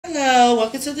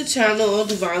to the channel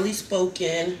Divinely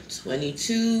Spoken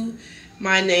 22.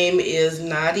 My name is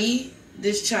Nadi.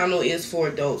 This channel is for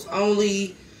adults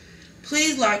only.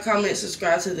 Please like, comment,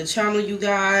 subscribe to the channel, you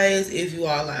guys. If you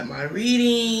all like my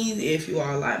readings, if you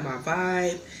all like my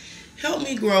vibe, help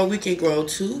me grow. We can grow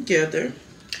together.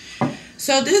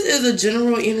 So this is a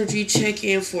general energy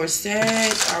check-in for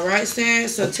Sag. Alright, Sag.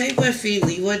 So take what feet,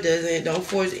 leave what doesn't. Don't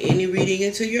force any reading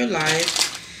into your life.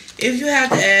 If you have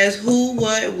to ask who,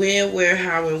 what, when, where,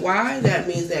 how, and why, that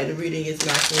means that the reading is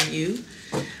not for you.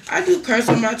 I do curse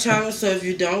on my channel, so if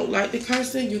you don't like the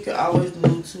cursing, you can always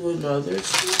move to another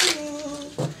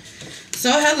channel. So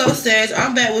hello, Sag.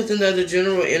 I'm back with another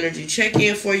general energy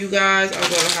check-in for you guys. I'm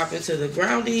going to hop into the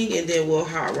grounding, and then we'll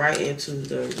hop right into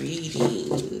the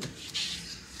reading.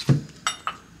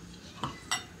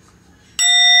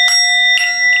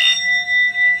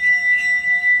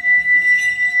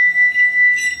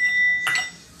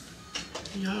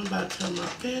 Y'all, I'm about to turn my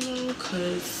fan on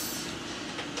because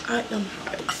I am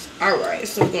hot. Alright,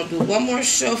 so we're going to do one more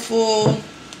shuffle.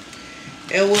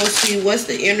 And we'll see what's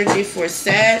the energy for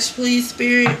Sag, please,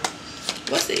 Spirit.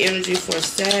 What's the energy for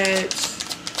Sag?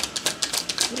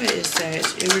 What is Sag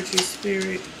energy,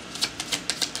 Spirit?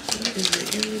 What is the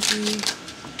energy?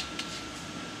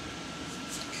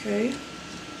 Okay.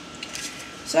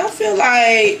 So I feel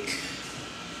like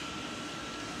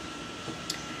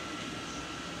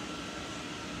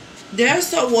there's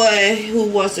someone who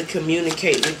wants to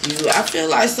communicate with you. I feel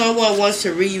like someone wants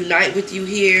to reunite with you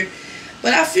here.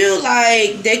 But I feel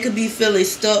like they could be feeling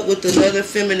stuck with another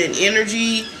feminine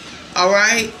energy.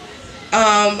 Alright?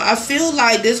 I feel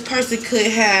like this person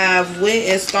could have went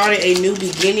and started a new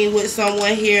beginning with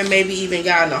someone here. Maybe even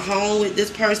gotten a home with this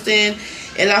person.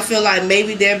 And I feel like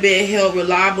maybe they're being held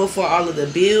reliable for all of the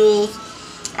bills.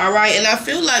 Alright? And I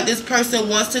feel like this person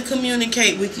wants to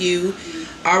communicate with you.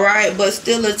 Alright, but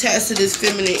still attached to this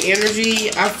feminine energy.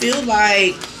 I feel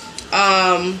like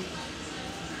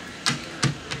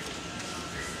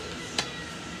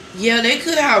yeah, they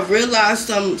could have realized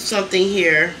something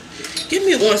here. Give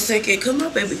me 1 second, because my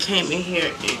baby came in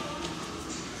here.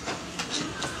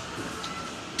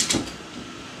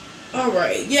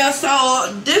 Alright, yeah,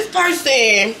 so this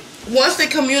person wants to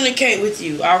communicate with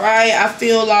you. Alright, I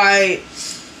feel like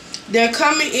they're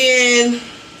coming in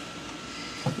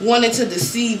wanting to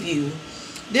deceive you.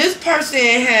 This person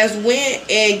has went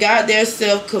and got their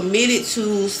self committed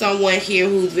to someone here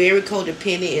who's very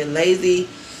codependent and lazy.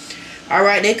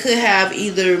 Alright, they could have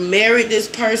either married this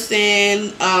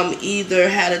person, either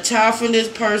had a child from this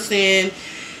person,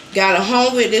 got a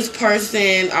home with this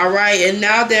person, alright, and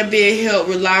now they're being held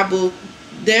reliable.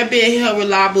 They're being held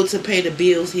reliable to pay the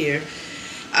bills here.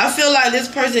 I feel like this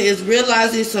person is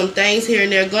realizing some things here,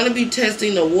 and they're going to be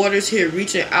testing the waters here,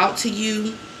 reaching out to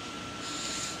you.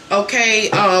 Okay,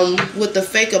 with the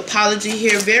fake apology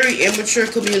here, very immature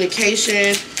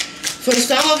communication. For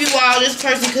some of you all, this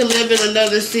person could live in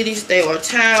another city, state, or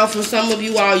town. For some of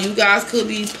you all, you guys could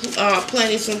be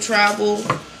planning some travel.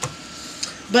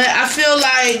 But I feel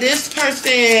like this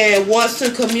person wants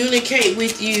to communicate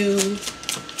with you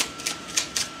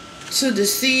to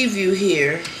deceive you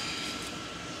here.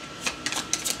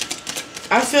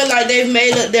 I feel like they've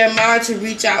made up their mind to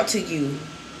reach out to you.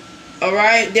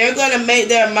 Alright? They're going to make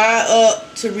their mind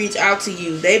up to reach out to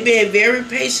you. They've been very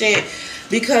patient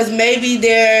because maybe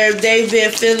they've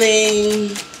been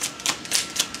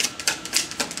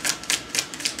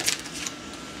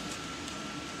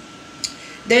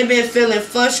feeling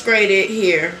frustrated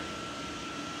here.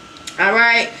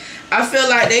 Alright? I feel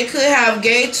like they could have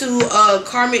gave to a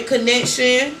karmic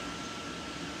connection.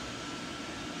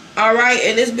 Alright,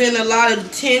 and it's been a lot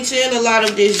of tension, a lot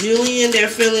of disunion. They're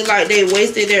feeling like they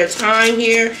wasted their time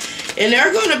here. And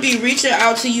they're going to be reaching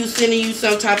out to you, sending you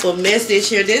some type of message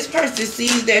here. This person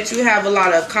sees that you have a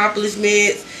lot of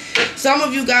accomplishments. Some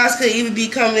of you guys could even be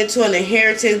coming into an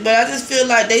inheritance. But I just feel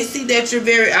like they see that you're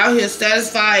very out here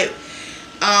satisfied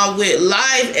with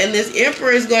life. And this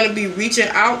Emperor is going to be reaching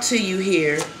out to you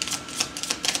here.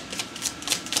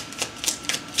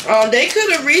 They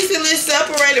could have recently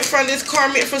separated from this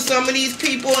karmic for some of these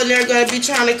people, and they're going to be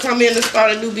trying to come in and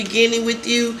start a new beginning with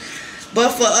you.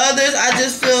 But for others, I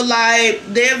just feel like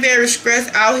they're very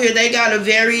stressed out here. They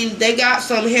got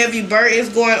some heavy burdens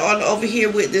going on over here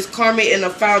with this karmic and the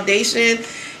foundation,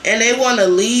 and they want to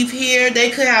leave here. They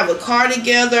could have a car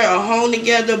together, a home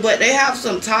together, but they have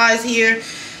some ties here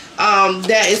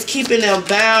that is keeping them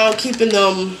bound, keeping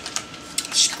them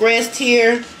stressed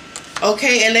here.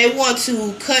 Okay, and they want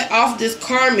to cut off this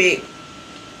karmic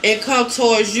and come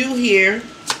towards you here.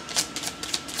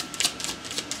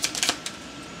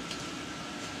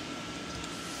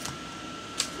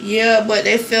 Yeah, but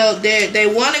they felt that they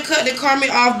want to cut the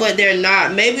karmic off, but they're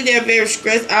not. Maybe they're very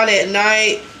stressed out at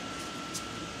night,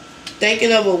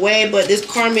 thinking of a way, but this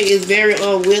karmic is very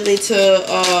unwilling to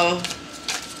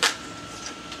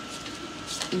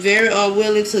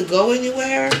go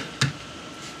anywhere.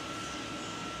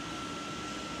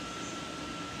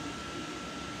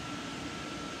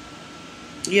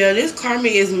 Yeah, this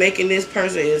karmic is making this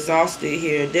person exhausted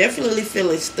here. Definitely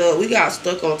feeling stuck. We got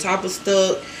stuck on top of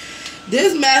stuck.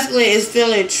 This masculine is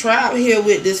feeling trapped here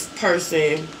with this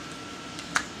person.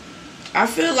 I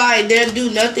feel like they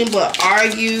do nothing but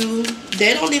argue.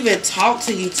 They don't even talk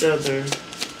to each other.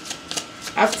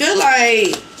 I feel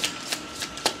like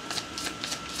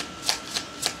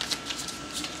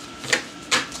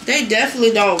they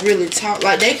definitely don't really talk.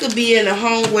 Like, they could be in a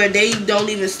home where they don't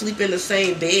even sleep in the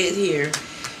same bed here.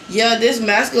 Yeah, this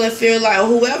masculine feel like,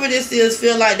 whoever this is,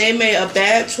 feel like they made a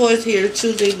bad choice here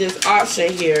choosing this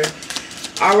option here.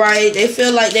 Alright, they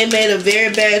feel like they made a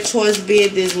very bad choice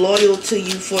being disloyal to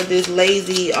you for this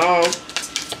lazy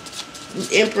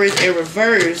Empress in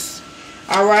reverse.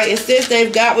 Alright, and since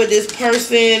they've got with this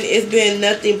person, it's been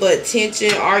nothing but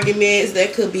tension, arguments. There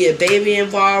could be a baby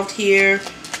involved here.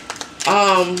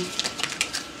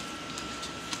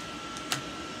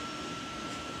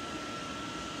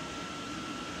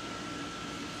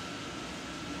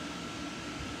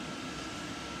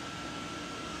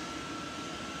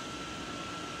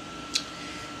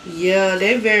 Yeah,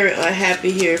 they're very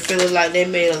unhappy here, feeling like they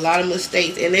made a lot of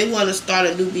mistakes, and they want to start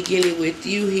a new beginning with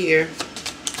you here.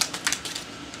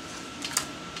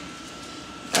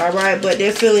 Alright, but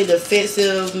they're feeling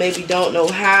defensive, maybe don't know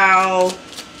how.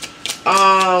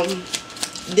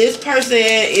 This person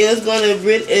is going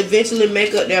to eventually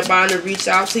make up their mind to reach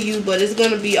out to you, but it's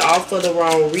going to be all for the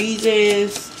wrong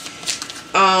reasons.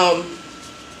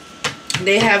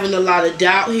 They having a lot of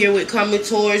doubt here with coming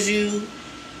towards you.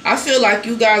 I feel like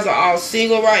you guys are all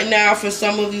single right now for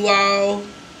some of you all.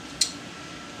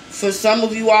 For some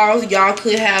of you all, y'all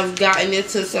could have gotten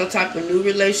into some type of new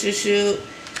relationship.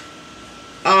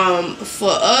 For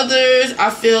others,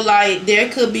 I feel like there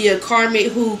could be a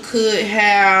karmic who could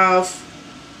have...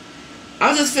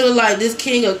 I'm just feeling like this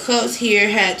King of Cups here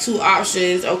had two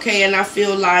options, okay? And I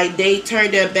feel like they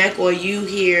turned their back on you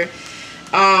here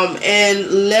and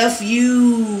left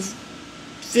you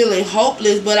feeling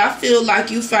hopeless, but I feel like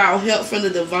you found help from the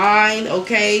divine,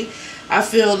 okay? I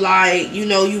feel like, you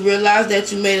know, you realized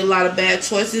that you made a lot of bad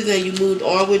choices and you moved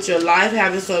on with your life,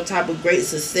 having some type of great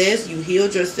success. You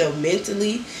healed yourself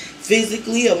mentally,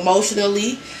 physically,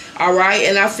 emotionally, all right?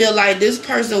 And I feel like this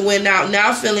person went out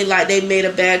now feeling like they made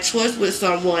a bad choice with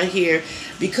someone here,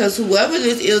 because whoever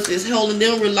this is holding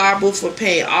them reliable for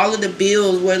paying all of the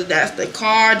bills, whether that's the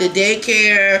car, the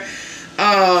daycare,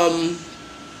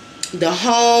 the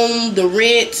home, the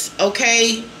rent,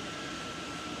 okay?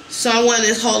 Someone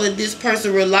is holding this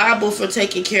person reliable for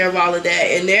taking care of all of that,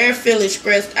 and they're feeling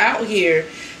stressed out here,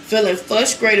 feeling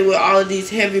frustrated with all of these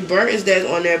heavy burdens that's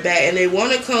on their back, and they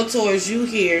want to come towards you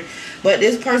here, but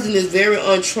this person is very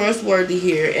untrustworthy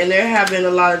here, and they're having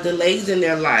a lot of delays in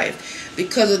their life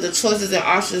because of the choices and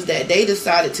options that they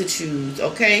decided to choose,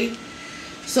 okay?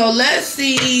 So let's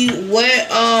see what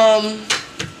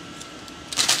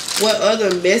other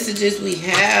messages we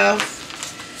have.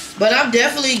 But I'm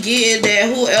definitely getting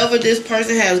that whoever this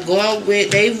person has gone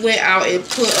with, they went out and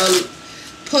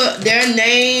put their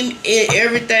name in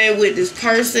everything with this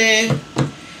person,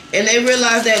 and they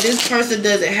realize that this person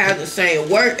doesn't have the same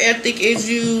work ethic as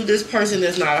you. This person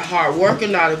is not a hard worker,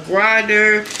 not a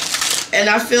grinder, and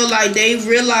I feel like they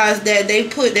realized that they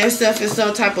put themselves in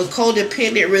some type of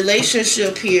codependent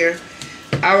relationship here.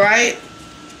 All right,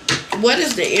 what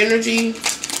is the energy?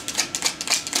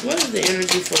 What is the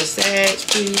energy for Sag,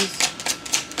 please?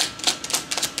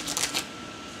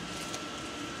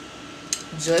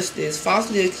 Justice.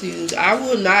 Falsely accused. I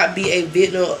will not be a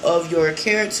victim of your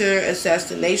character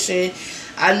assassination.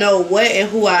 I know what and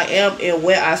who I am and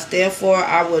what I stand for.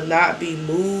 I will not be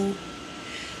moved.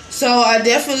 So I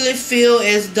definitely feel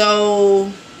as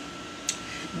though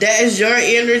that is your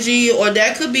energy, or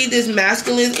that could be this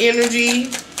masculine energy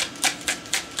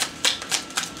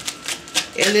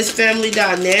in this family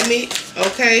dynamic,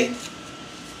 okay?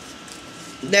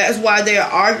 That's why they're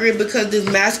arguing, because this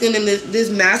masculine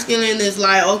is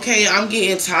like, okay, I'm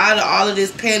getting tired of all of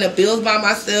this paying the bills by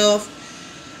myself.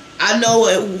 I know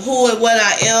who and what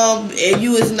I am, and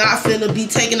you is not finna be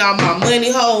taking all my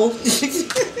money home.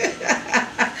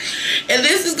 And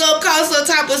this is gonna cause some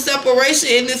type of separation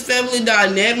in this family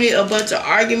dynamic, a bunch of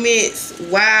arguments.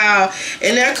 Wow.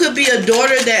 And there could be a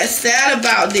daughter that's sad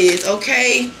about this,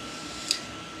 okay?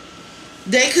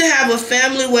 They could have a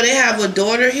family where they have a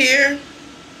daughter here,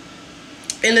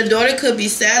 And the daughter could be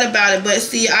sad about it. But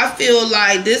see, I feel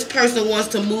like this person wants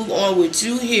to move on with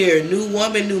you here. New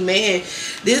woman, new man.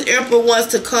 This Emperor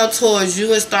wants to come towards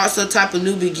you and start some type of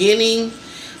new beginning.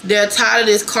 They're tired of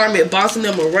this karmic bossing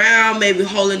them around. Maybe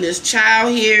holding this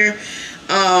child here.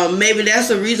 Maybe that's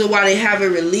the reason why they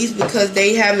haven't released. Because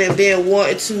they haven't been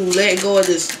wanting to let go of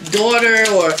this daughter.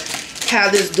 Or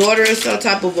have this daughter in some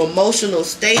type of emotional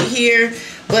state here.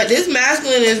 But this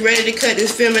masculine is ready to cut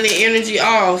this feminine energy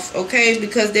off, okay?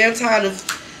 Because they're tired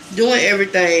of doing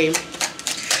everything.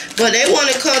 But they want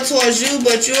to come towards you,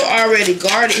 but you're already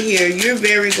guarded here. You're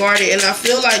very guarded. And I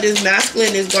feel like this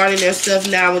masculine is guarding themselves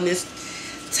now in this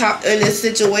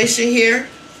situation here.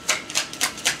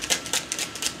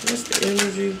 What's the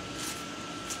energy?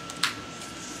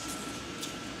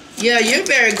 Yeah, you're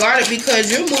very guarded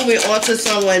because you're moving on to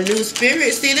someone new.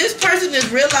 Spirit, see, this person is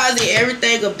realizing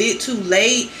everything a bit too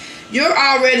late. You're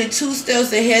already 2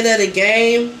 steps ahead of the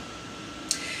game.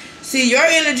 See, your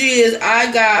energy is,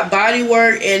 I got body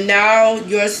work, and now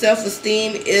your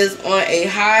self-esteem is on a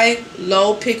high,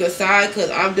 low, pick a side because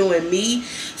I'm doing me.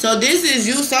 So this is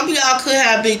you. Some of y'all could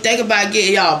have been thinking about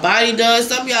getting y'all body done.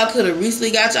 Some of y'all could have recently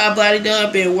got y'all body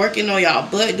done, been working on y'all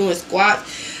butt, doing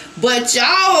squats. But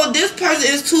y'all, this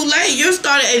person is too late. You're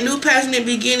starting a new passionate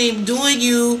beginning, doing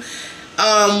you,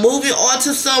 moving on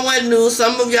to someone new.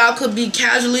 Some of y'all could be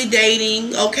casually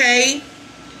dating, okay?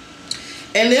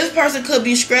 And this person could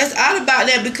be stressed out about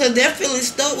that because they're feeling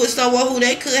stuck with someone who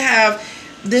they could have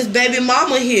this baby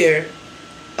mama here,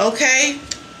 okay?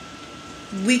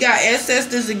 We got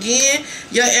ancestors again.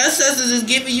 Your ancestors is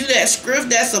giving you that script,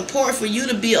 that support for you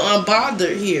to be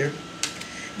unbothered here.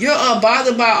 You're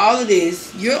unbothered by all of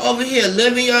this. You're over here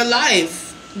living your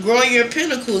life. Growing your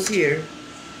pinnacles here.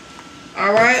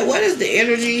 Alright, what is the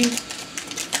energy?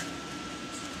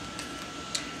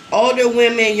 Older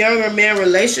women, younger man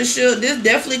relationship. This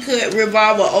definitely could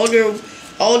revolve an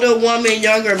older woman,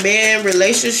 younger man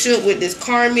relationship with this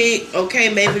karmic.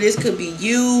 Okay, maybe this could be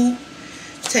you.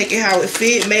 Take it how it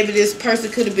fit. Maybe this person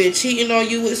could have been cheating on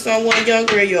you with someone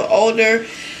younger and you're older.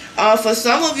 For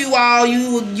some of you all,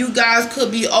 you guys could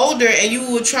be older and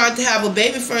you were trying to have a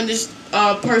baby from this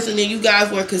person and you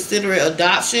guys were considering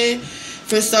adoption.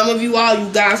 For some of you all,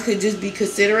 you guys could just be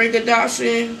considering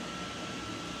adoption.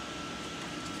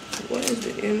 What is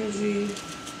the energy?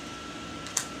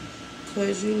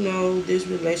 Because you know this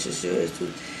relationship is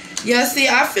too... Yeah, see,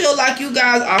 I feel like you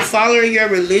guys are following your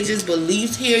religious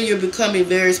beliefs here. You're becoming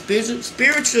very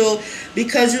spiritual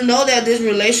because you know that this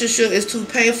relationship is too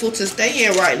painful to stay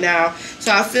in right now.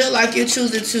 So I feel like you're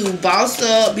choosing to boss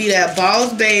up, be that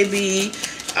boss baby.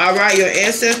 All right, your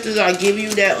ancestors are giving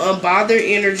you that unbothered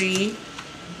energy.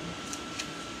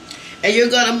 And you're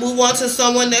going to move on to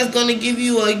someone that's going to give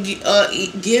you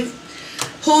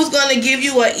who's going to give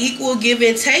you an equal give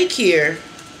and take here.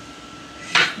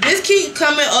 This keep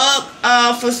coming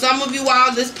up for some of you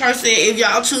all. This person, if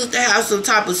y'all choose to have some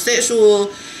type of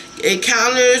sexual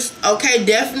encounters, okay,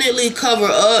 definitely cover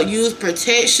up, use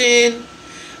protection.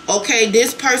 Okay,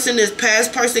 this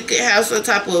past person could have some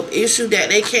type of issue that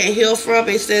they can't heal from.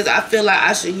 It says, I feel like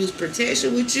I should use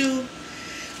protection with you.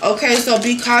 Okay, so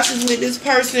be cautious with this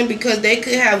person because they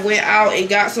could have went out and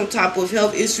got some type of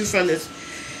health issue from this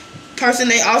person.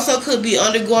 They also could be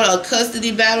undergoing a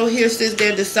custody battle here since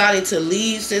they're deciding to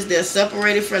leave, since they're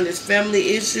separated from this family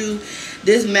issue.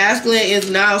 This masculine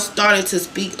is now starting to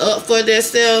speak up for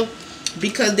themselves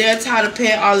because they're tired of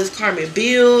paying all this karmic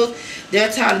bills.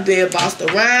 They're tired of being bossed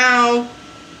around.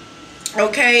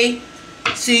 Okay,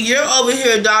 see, you're over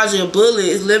here dodging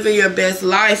bullets, living your best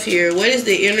life here. What is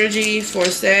the energy for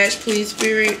Sag, please,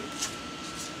 Spirit?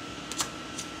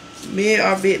 Men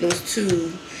are victims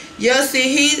too. Yeah,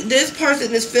 see, this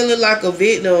person is feeling like a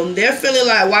victim. They're feeling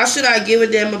like, why should I give a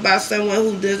damn about someone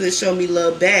who doesn't show me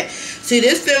love back? See,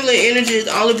 this feminine energy is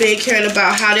only being caring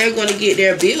about how they're going to get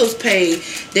their bills paid.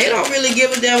 They don't really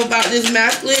give a damn about this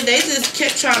masculine. They just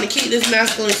kept trying to keep this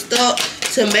masculine stuck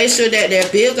to make sure that their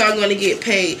bills are going to get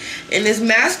paid. And this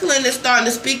masculine is starting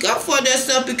to speak up for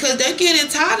themselves because they're getting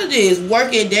tired of this,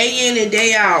 working day in and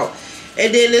day out.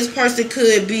 And then this person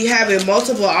could be having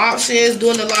multiple options,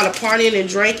 doing a lot of partying and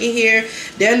drinking here.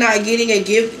 They're not getting a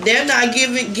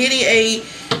getting a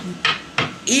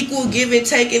equal give and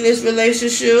take in this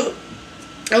relationship.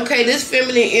 Okay, this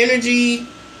feminine energy,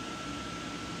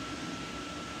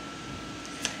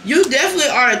 you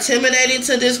definitely are intimidating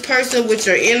to this person with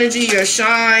your energy, your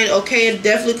shine. Okay, it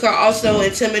definitely could also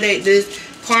intimidate this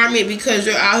karmic because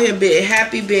you're out here being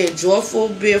happy, being joyful,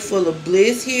 being full of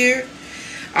bliss here.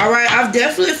 Alright, I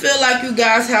definitely feel like you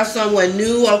guys have someone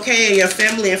new, okay, and your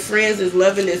family and friends is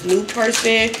loving this new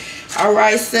person.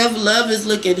 Alright, self-love is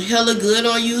looking hella good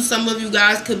on you. Some of you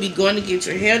guys could be going to get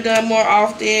your hair done more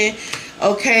often.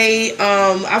 Okay,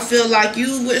 I feel like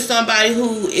you with somebody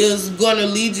who is going to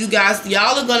lead you guys.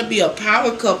 Y'all are going to be a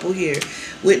power couple here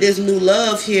with this new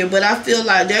love here. But I feel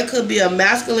like there could be a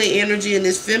masculine energy and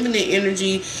this feminine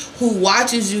energy who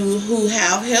watches you, who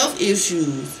have health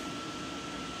issues.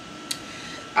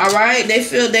 Alright, they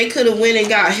feel they could have went and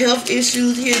got health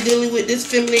issues here dealing with this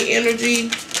feminine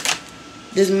energy.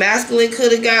 This masculine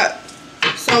could have got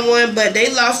someone, but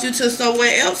they lost you to someone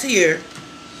else here.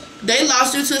 They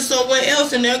lost you to someone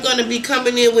else, and they're going to be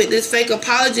coming in with this fake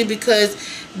apology because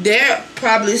they're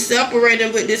probably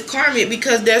separating with this karmic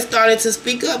because they're starting to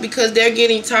speak up because they're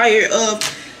getting tired of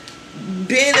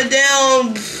being a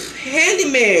damn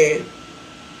handyman.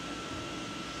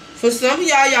 For some of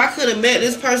y'all could have met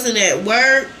this person at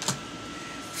work.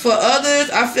 For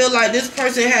others, I feel like this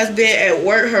person has been at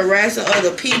work harassing other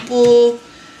people,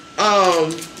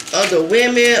 other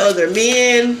women, other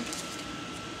men.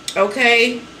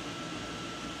 Okay.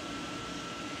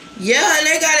 Yeah, and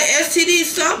they got an STD.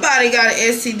 Somebody got an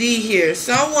STD here.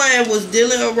 Someone was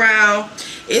dealing around.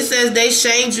 It says they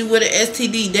shamed you with an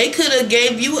STD. They could have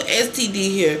gave you an STD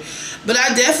here. But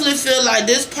I definitely feel like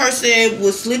this person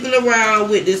was sleeping around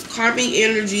with this karmic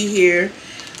energy here.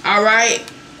 Alright.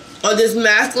 Or this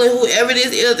masculine, whoever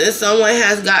this is, and someone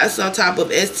has gotten some type of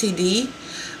STD.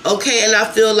 Okay, and I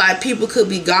feel like people could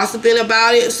be gossiping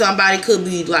about it. Somebody could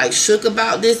be like shook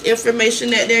about this information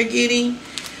that they're getting.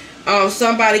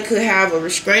 Somebody could have a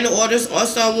restraining order on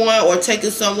someone or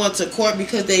taking someone to court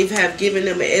because they have given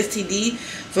them an STD.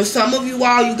 For some of you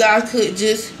all, you guys could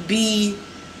just be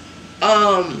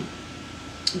going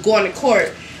to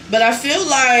court. But I feel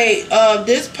like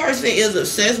this person is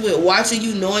obsessed with watching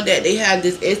you, knowing that they have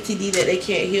this STD that they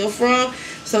can't heal from.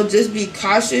 So just be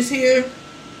cautious here.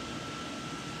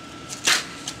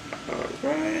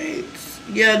 Alright.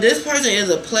 Yeah, this person is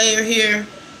a player here.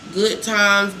 Good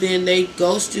times, then they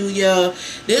ghost you. Yeah,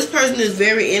 this person is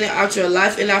very in and out your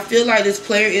life. And I feel like this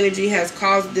player energy has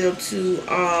caused them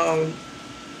to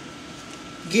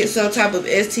get some type of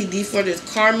STD for this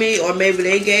karmic, or maybe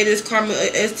they gave this karmic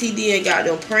an STD and got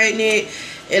them pregnant,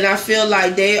 and I feel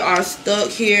like they are stuck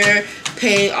here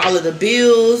paying all of the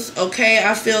bills. Okay,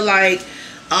 I feel like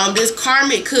this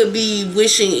karmic could be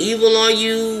wishing evil on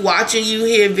you, watching you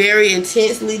here very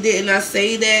intensely. Didn't I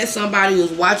say that? Somebody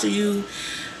was watching you,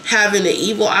 having an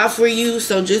evil eye for you.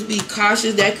 So just be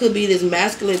cautious. That could be this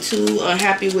masculine too,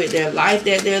 unhappy with their life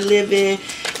that they're living,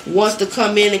 wants to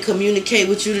come in and communicate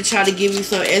with you to try to give you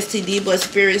some STD, but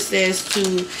spirit says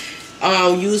to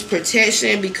use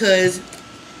protection because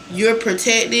you're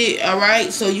protected. All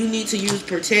right, so you need to use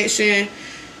protection.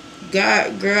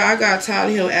 God, girl, I got tired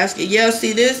of him asking. Yeah,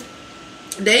 see this,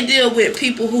 they deal with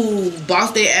people who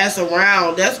boss their ass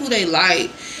around. That's who they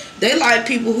like. They like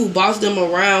people who boss them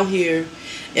around here.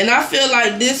 And I feel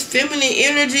like this feminine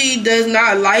energy does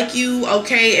not like you,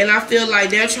 okay? And I feel like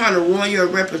they're trying to ruin your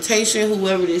reputation,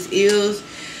 whoever this is.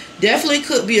 Definitely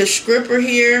could be a stripper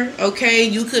here, okay?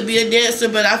 You could be a dancer,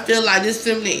 but I feel like this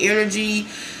feminine energy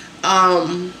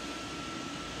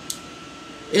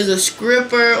is a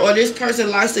stripper, or this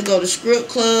person likes to go to strip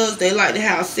clubs. They like to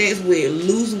have sex with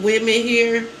loose women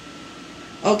here.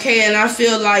 Okay, and I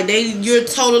feel like you're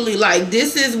totally like,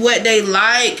 this is what they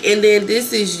like, and then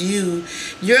this is you.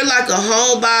 You're like a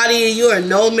homebody, and you're a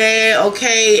nomad,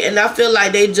 okay? And I feel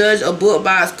like they judge a book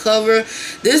by its cover.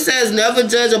 This says never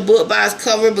judge a book by its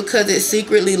cover because it's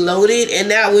secretly loaded,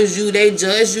 and that was you. They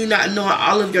judged you not knowing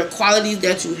all of your qualities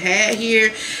that you had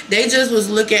here. They just was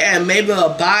looking at maybe a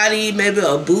body, maybe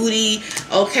a booty,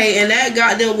 okay? And that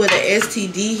got them with an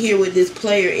STD here with this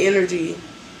player energy.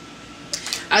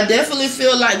 I definitely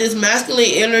feel like this masculine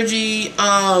energy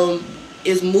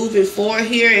is moving forward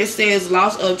here. It says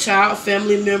loss of child,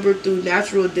 family member through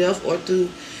natural death or through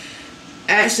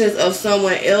actions of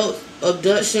someone else,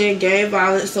 abduction, gang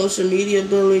violence, social media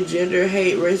bullying, gender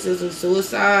hate, racism,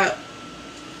 suicide.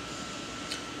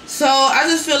 So I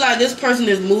just feel like this person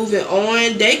is moving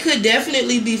on. They could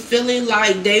definitely be feeling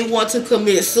like they want to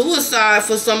commit suicide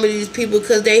for some of these people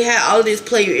because they had all this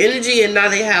player energy and now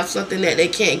they have something that they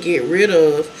can't get rid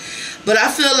of. But I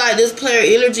feel like this player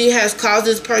energy has caused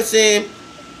this person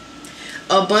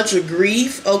a bunch of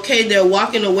grief. Okay, they're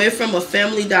walking away from a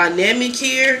family dynamic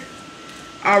here.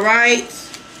 Alright.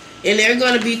 And they're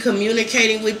going to be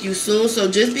communicating with you soon. So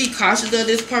just be cautious of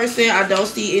this person. I don't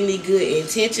see any good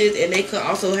intentions. And they could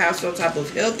also have some type of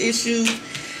health issue.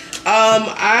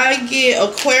 I get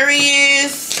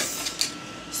Aquarius,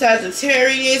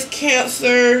 Sagittarius,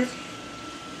 Cancer.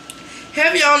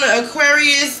 Heavy on the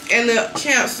Aquarius and the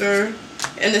Cancer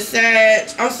and the Sag.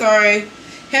 I'm sorry.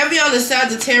 Heavy on the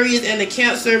Sagittarius and the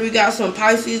Cancer. We got some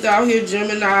Pisces out here.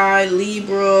 Gemini,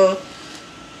 Libra,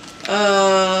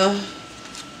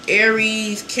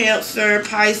 Aries, Cancer,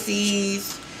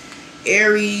 Pisces,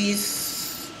 Aries,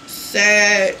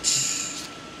 Sag,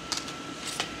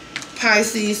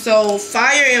 Pisces. So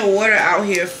fire and water out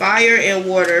here. Fire and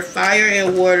water. Fire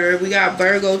and water. We got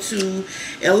Virgo too.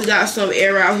 And we got some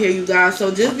air out here, you guys.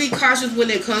 So just be cautious when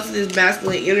it comes to this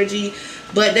masculine energy.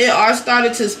 But they are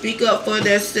starting to speak up for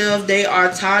themselves. They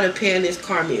are tired of paying this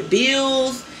karmic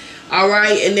bills.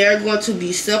 Alright. And they're going to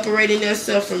be separating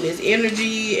themselves from this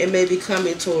energy and maybe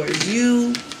coming towards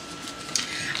you.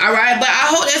 Alright, but I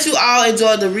hope that you all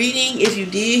enjoyed the reading. If you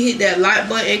did, hit that like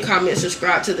button, comment,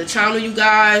 subscribe to the channel, you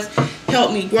guys.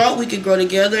 Help me grow. We can grow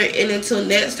together. And until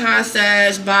next time,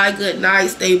 Sag, bye, good night,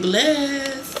 stay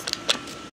blessed.